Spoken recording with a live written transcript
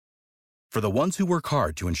For the ones who work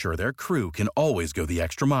hard to ensure their crew can always go the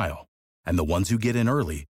extra mile, and the ones who get in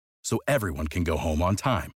early so everyone can go home on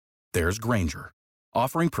time, there's Grainger,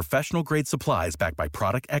 offering professional-grade supplies backed by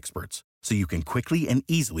product experts so you can quickly and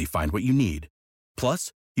easily find what you need.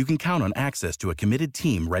 Plus, you can count on access to a committed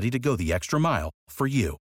team ready to go the extra mile for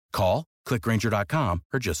you. Call, click Grainger.com,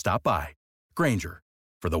 or just stop by. Grainger,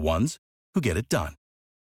 for the ones who get it done.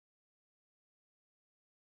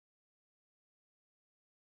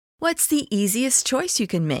 What's the easiest choice you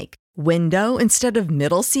can make? Window instead of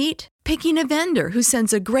middle seat? Picking a vendor who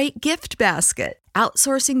sends a great gift basket?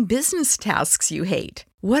 Outsourcing business tasks you hate?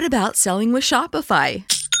 What about selling with Shopify?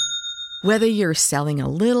 Whether you're selling a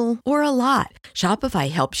little or a lot,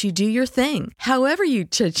 Shopify helps you do your thing, however you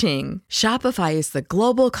cha-ching. Shopify is the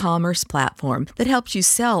global commerce platform that helps you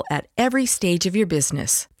sell at every stage of your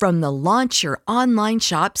business. From the launch your online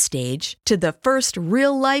shop stage to the first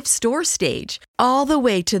real-life store stage, all the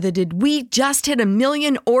way to the did we just hit 1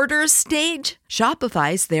 million orders stage.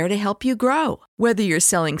 Shopify's there to help you grow. Whether you're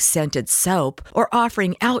selling scented soap or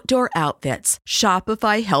offering outdoor outfits,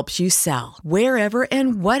 Shopify helps you sell. Wherever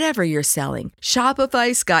and whatever you're selling,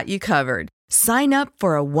 Shopify's got you covered. Sign up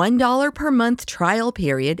for a $1 per month trial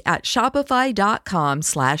period at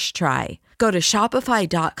shopify.com/try. Go to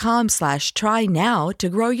shopify.com/try now to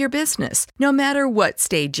grow your business, no matter what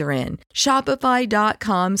stage you're in.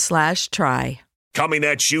 Shopify.com/try. Coming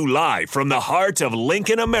at you live from the heart of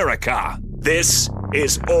Lincoln, America. This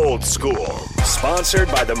is Old School,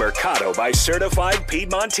 sponsored by the Mercado by Certified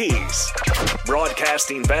Piedmontese.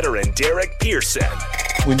 Broadcasting veteran Derek Pearson.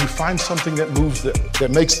 When you find something that moves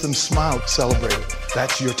that makes them smile, celebrate it.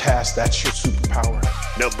 That's your task. That's your superpower.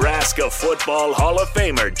 Nebraska Football Hall of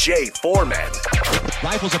Famer Jay Foreman.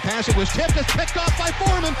 Rifles a pass. It was tipped. It's picked off by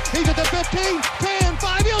Foreman. He's at the 15, 10,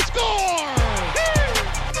 5. He'll score!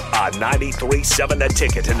 On 93.7 The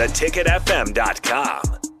Ticket and theticketfm.com.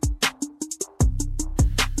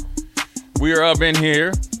 We are up in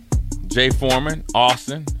here. Jay Foreman,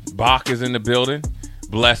 Austin, Bach is in the building,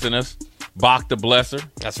 blessing us. Bach the Blesser.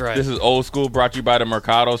 That's right. This is Old School, brought to you by the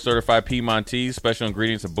Mercado Certified Piedmontese, special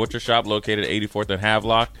ingredients and butcher shop located at 84th and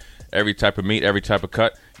Havelock. Every type of meat, every type of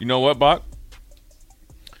cut. You know what, Bach?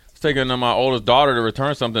 It's taking my oldest daughter to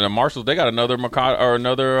return something at Marshall's. They got another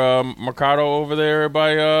Mercado over there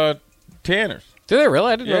by Tanner's. Do they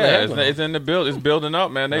really? I didn't know that. Yeah, it's in the build. It's building up,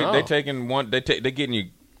 man. They taking one. They getting you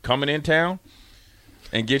coming in town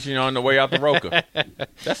and get you on the way out the Roca.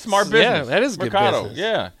 That's smart business. Yeah, that is Mercado. good business.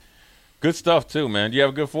 Yeah. Good stuff, too, man. Do you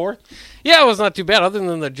have a good 4th? Yeah, it was not too bad, other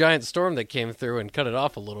than the giant storm that came through and cut it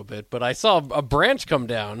off a little bit. But I saw a branch come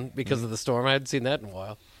down because of the storm. I hadn't seen that in a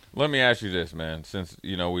while. Let me ask you this, man. Since,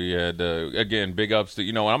 we had, again, big ups to,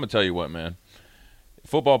 I'm going to tell you what, man.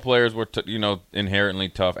 Football players were, inherently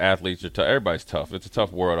tough. Athletes are tough. Everybody's tough. It's a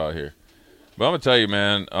tough world out here. But I'm going to tell you,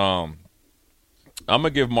 man, I'm going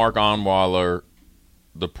to give Mark Onweiler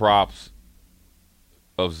the props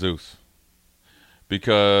of Zeus.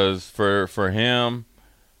 Because for him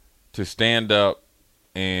to stand up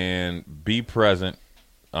and be present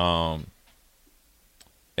and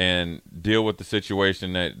deal with the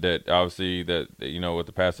situation that obviously that with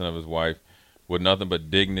the passing of his wife with nothing but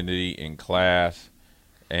dignity and class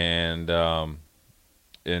and all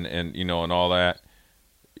that,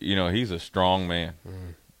 he's a strong man.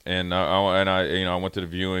 And I went to the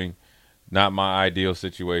viewing, not my ideal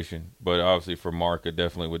situation, but obviously for Mark, I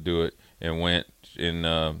definitely would do it and went and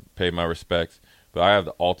paid my respects. But I have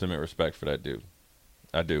the ultimate respect for that dude.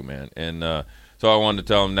 I do, man. And so I wanted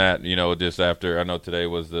to tell him that, just after. I know today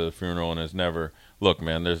was the funeral, and there's never – look,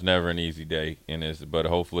 man, there's never an easy day in this. But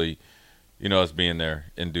hopefully, us being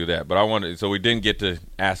there and do that. But I wanted – so we didn't get to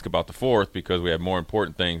ask about the 4th because we had more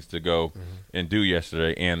important things to go and do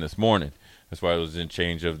yesterday and this morning. That's why I was in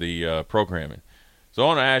change of the programming. So I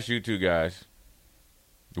want to ask you two guys,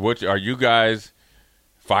 are you guys –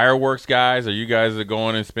 fireworks guys? Are you guys that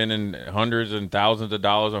going and spending hundreds and thousands of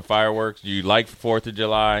dollars on fireworks? Do you like 4th of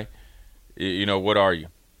July? What are you?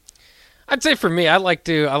 I'd say for me, I like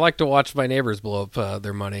to watch my neighbors blow up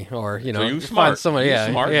their money, or so you find smart. somebody. You Yeah,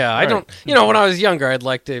 smart. yeah. Right. I don't. When I was younger, I'd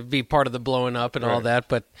like to be part of the blowing up and all that.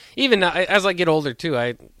 But even now, as I get older too,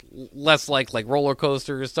 I less like roller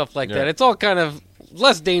coasters, stuff like that. It's all kind of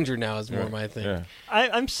less danger now is more my thing. Yeah.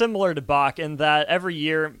 I'm similar to Bach in that every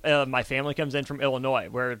year my family comes in from Illinois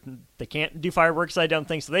where they can't do fireworks, I don't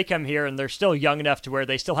think, so they come here and they're still young enough to where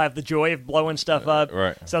they still have the joy of blowing stuff up.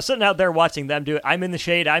 Right. So sitting out there watching them do it, I'm in the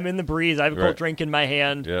shade, I'm in the breeze, I have a cold drink in my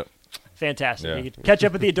hand. Yep. Fantastic. Yeah. You catch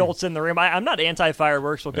up with the adults in the room. I'm not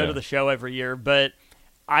anti-fireworks. We'll go to the show every year, but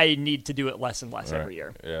I need to do it less and less every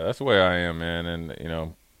year. Yeah, that's the way I am, man.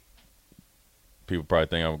 And, people probably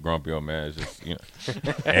think I'm a grumpy old man. It's just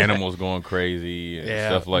animals going crazy and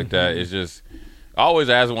stuff like that. It's just I always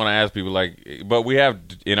ask when I ask people but we have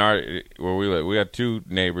in our where we live, we have 2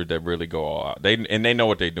 neighbors that really go all out. They know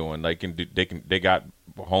what they're doing. They got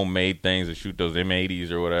homemade things to shoot those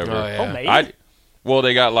M80s or whatever. Oh, yeah. Homemade? Well,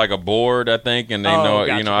 they got like a board, I think, and they know.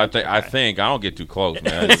 Gotcha, I think I don't get too close,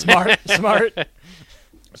 man. Smart.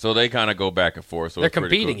 So they kind of go back and forth. So They're it's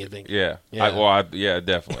pretty competing, cool. you think? Yeah. Yeah.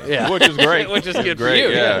 Definitely. Yeah. Which is great. Which is good great,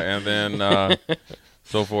 for you. Yeah. And then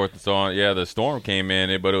so forth and so on. Yeah, the storm came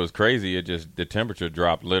in, but it was crazy. The temperature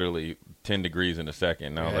dropped literally 10 degrees in a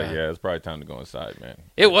second. And I was like, it's probably time to go inside, man.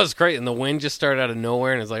 It was great, and the wind just started out of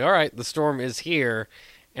nowhere, and it's like, all right, the storm is here.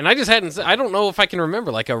 And I just I don't know if I can remember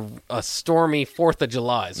like a stormy 4th of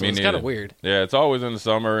July, so it's kind of weird. Yeah, it's always in the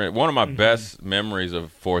summer. One of my best memories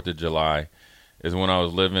of 4th of July is when I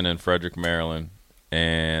was living in Frederick, Maryland,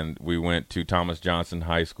 and we went to Thomas Johnson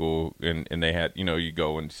High School, and they had, you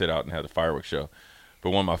go and sit out and have the fireworks show.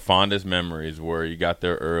 But one of my fondest memories were you got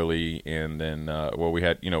there early, and then we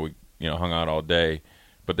had, we hung out all day,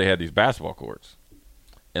 but they had these basketball courts,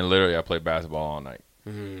 and literally I played basketball all night.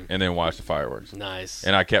 And then watch the fireworks. Nice.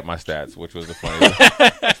 And I kept my stats, which was the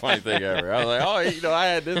funny thing ever. I was like, I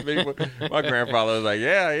had this big. My grandfather was like,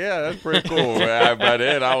 yeah, that's pretty cool. By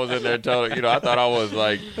then, I was in there telling, I thought I was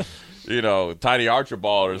like, Tiny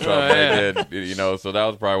Archibald or something. And then, so that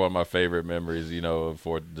was probably one of my favorite memories, of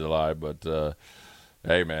 4th of July. But,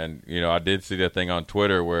 hey, man, I did see that thing on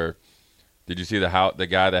Twitter where, did you see the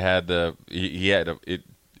guy that had he had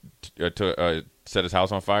set his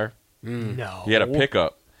house on fire? No. He had a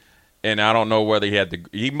pickup, and I don't know whether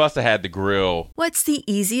he must have had the grill. What's the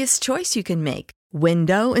easiest choice you can make?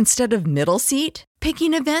 Window instead of middle seat?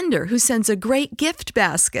 Picking a vendor who sends a great gift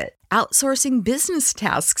basket? Outsourcing business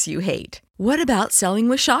tasks you hate? What about selling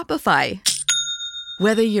with Shopify?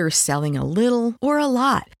 Whether you're selling a little or a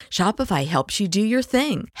lot, Shopify helps you do your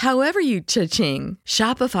thing, however you cha-ching.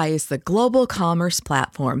 Shopify is the global commerce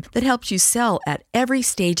platform that helps you sell at every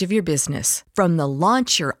stage of your business. From the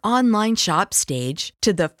launch your online shop stage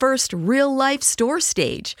to the first real-life store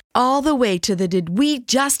stage, all the way to the did we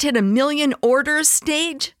just hit 1 million orders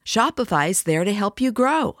stage. Shopify's there to help you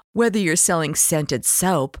grow. Whether you're selling scented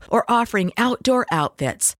soap or offering outdoor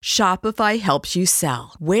outfits, Shopify helps you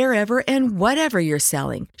sell. Wherever and whatever you're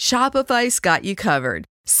selling, Shopify's got you covered.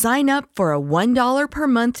 Sign up for a $1 per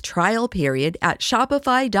month trial period at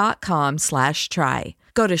shopify.com/try.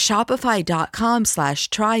 Go to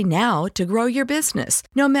shopify.com/try now to grow your business,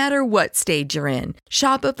 no matter what stage you're in.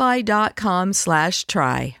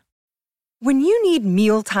 Shopify.com/try. When you need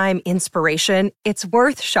mealtime inspiration, it's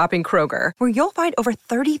worth shopping Kroger, where you'll find over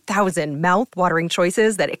 30,000 mouth-watering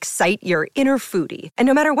choices that excite your inner foodie. And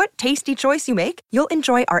no matter what tasty choice you make, you'll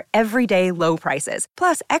enjoy our everyday low prices,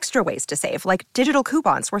 plus extra ways to save, like digital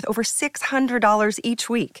coupons worth over $600 each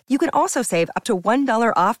week. You can also save up to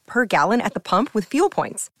 $1 off per gallon at the pump with fuel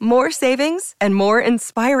points. More savings and more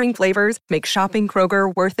inspiring flavors make shopping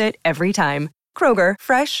Kroger worth it every time. Kroger,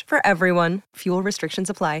 fresh for everyone. Fuel restrictions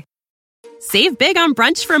apply. Save big on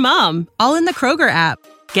brunch for mom, all in the Kroger app.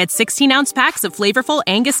 Get 16-ounce packs of flavorful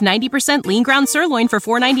Angus 90% lean ground sirloin for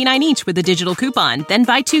 $4.99 each with a digital coupon. Then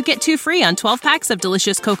buy 2, get 2 free on 12 packs of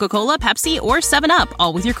delicious Coca-Cola, Pepsi, or 7-Up,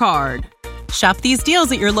 all with your card. Shop these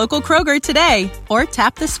deals at your local Kroger today, or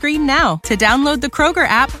tap the screen now to download the Kroger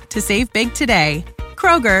app to save big today.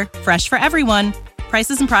 Kroger, fresh for everyone.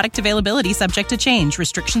 Prices and product availability subject to change.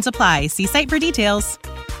 Restrictions apply. See site for details.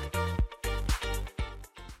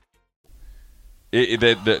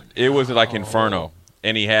 It was like Inferno,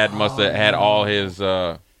 and he must have had all his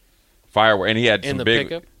fireworks, and he had some big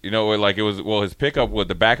pickup? his pickup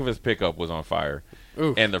the back of his pickup was on fire.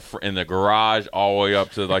 Oof. And the garage all the way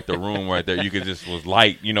up to like the room right there, you could just was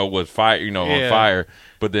light, was fire, on fire.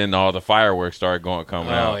 But then all the fireworks started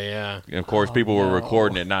coming out. Oh yeah. And of course, people were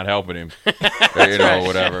recording it, not helping him.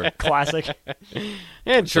 Whatever. Classic.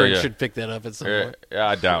 And church should pick that up at some point.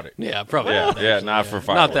 I doubt it. Yeah, probably. Not for fireworks.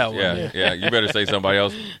 Not that one. Yeah. You better say somebody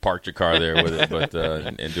else parked your car there with it, but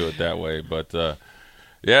and do it that way. But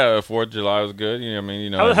 4th of July was good.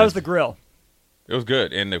 How's the grill? It was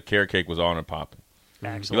good, and the carrot cake was on and popping.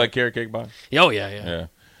 Excellent. You like carrot cake, Bob? Oh yeah.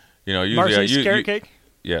 Usually Marcy's carrot cake.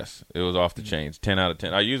 Yes, it was off the chains. 10 out of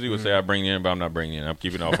 10. I usually would say I bring it in, but I'm not bringing it in. I'm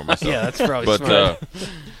keeping it all for myself. Yeah, that's probably smart.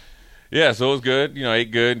 So it was good.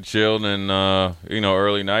 Ate good, chilled, and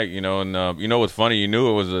early night. And what's funny? You knew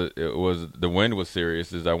it was the wind was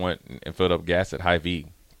serious. As I went and filled up gas at Hy-Vee,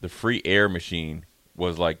 the free air machine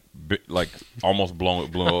was like almost blew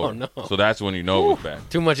over. Oh, no. So that's when you know it was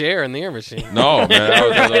bad. Too much air in the air machine. No, man.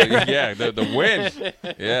 The wind.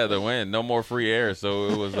 Yeah, the wind. No more free air. So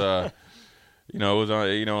it was. it was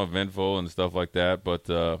eventful and stuff like that. But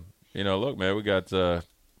look, man, we got a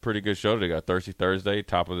pretty good show today. Got Thirsty Thursday,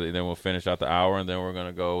 then we'll finish out the hour, and then we're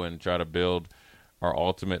gonna go and try to build our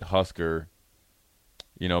ultimate Husker.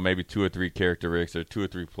 Maybe 2 or 3 characteristics or 2 or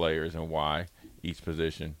 3 players and why each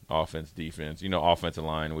position, offense, defense. Offensive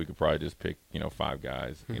line, we could probably just pick 5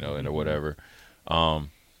 guys, and or whatever.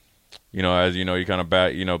 As you kind of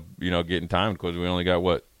getting time because we only got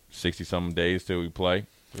 60-some days till we play.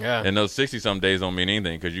 Yeah. And those 60-some days don't mean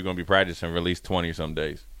anything because you're going to be practicing for at least 20-some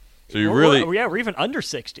days. So you we're even under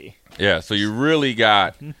 60. Yeah, so you really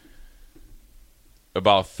got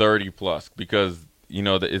about 30 plus because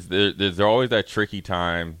there's always that tricky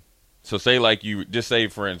time. So say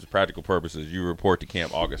for instance, practical purposes, you report to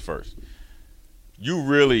camp August 1st. You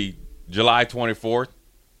really July 24th,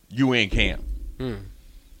 you in camp.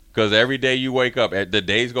 Because every day you wake up, the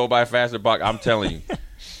days go by faster. Buck, I'm telling you.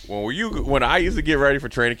 When I used to get ready for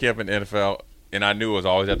training camp in the NFL, and I knew it was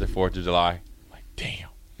always after 4th of July, I'm like, damn.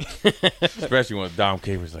 Especially when Dom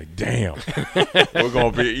Capers like, damn. We're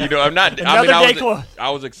going to be, I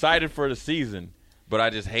was excited for the season, but I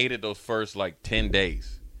just hated those first, 10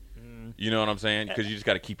 days. You know what I'm saying? Because you just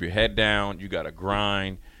got to keep your head down. You got to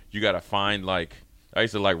grind. You got to find, I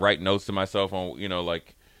used to, write notes to myself on,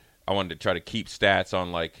 I wanted to try to keep stats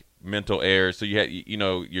on, mental errors. So you had,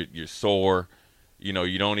 you're sore.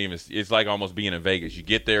 You don't even – it's like almost being in Vegas. You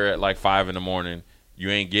get there at 5 in the morning.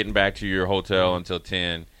 You ain't getting back to your hotel until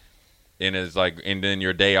 10. And it's and then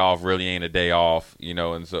your day off really ain't a day off,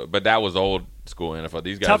 and so – but that was old school NFL.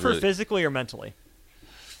 These guys tougher physically or mentally?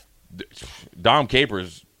 Dom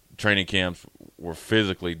Capers' training camps were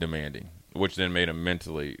physically demanding, which then made them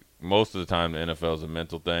mentally – most of the time the NFL is a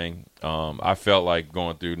mental thing. I felt like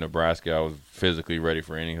going through Nebraska, I was physically ready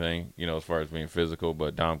for anything, as far as being physical,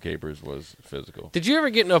 but Dom Capers was physical. Did you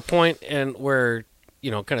ever get to a point where,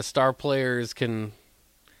 kind of star players can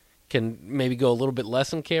maybe go a little bit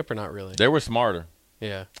less in camp or not really? They were smarter.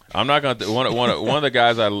 Yeah. I'm not going to – one of the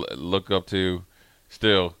guys I look up to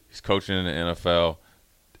still, he's coaching in the NFL.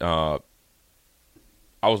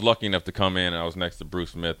 I was lucky enough to come in, and I was next to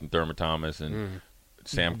Bruce Smith and Thurman Thomas and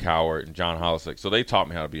Sam Cowart and John Hollistick. So they taught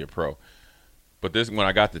me how to be a pro. But when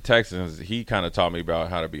I got to Texans, he kind of taught me about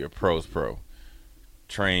how to be a pro's pro.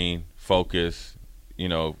 Train, focus,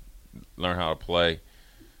 learn how to play.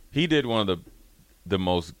 He did one of the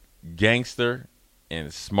most gangster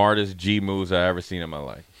and smartest G moves I ever seen in my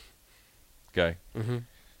life. Okay? Mm-hmm.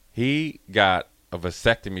 He got a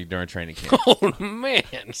vasectomy during training camp. Oh, man.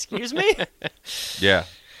 Excuse me? Yeah.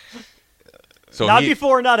 So not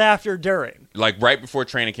before, not after, during. Right before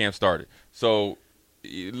training camp started. So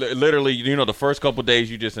literally, the first couple of days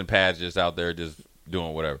you just in pads, just out there, just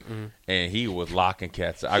doing whatever. Mm-hmm. And he was locking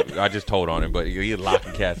cats. I just told on him, but he was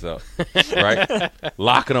locking cats up, right?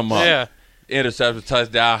 Locking them up. Yeah. Interception,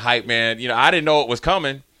 touchdown, hype, man. I didn't know it was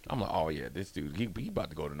coming. I'm like, oh yeah, this dude, he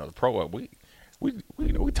about to go to another pro. We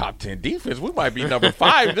top 10 defense. We might be number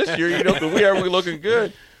 5 this year. Because we looking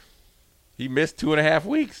good. He missed 2.5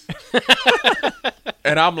 weeks.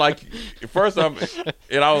 And I'm like, first, I'm like,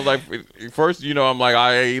 he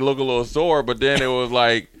look a little sore, but then it was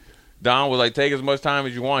like, Don was like, take as much time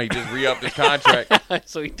as you want. He just re-upped his contract.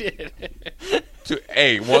 So he did.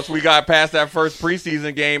 Once we got past that first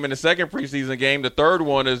preseason game and the second preseason game, the third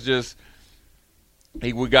one is just,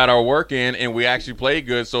 we got our work in and we actually played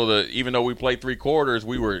good. So even though we played 3 quarters,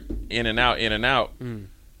 we were in and out.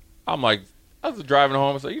 I'm like, I was driving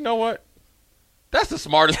home and said, you know what? That's the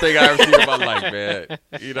smartest thing I ever seen in my life, man.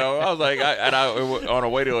 I was like, on the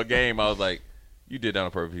way to a game, I was like, you did that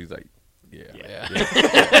on purpose. He's like, yeah.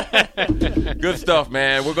 Good stuff,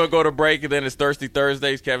 man. We're going to go to break, and then it's Thirsty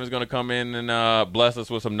Thursdays. Kevin's going to come in and bless us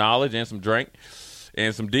with some knowledge and some drink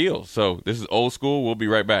and some deals. So this is Old School. We'll be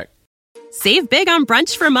right back. Save big on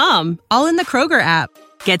brunch for mom, all in the Kroger app.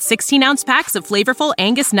 Get 16-ounce packs of flavorful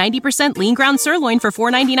Angus 90% lean ground sirloin for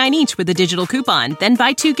 $4.99 each with a digital coupon. Then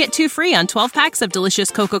buy 2, get 2 free on 12 packs of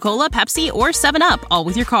delicious Coca-Cola, Pepsi, or 7-Up, all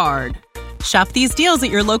with your card. Shop these deals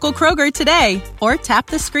at your local Kroger today, or tap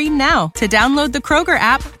the screen now to download the Kroger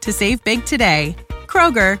app to save big today.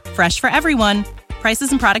 Kroger, fresh for everyone.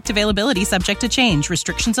 Prices and product availability subject to change.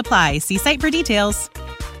 Restrictions apply. See site for details.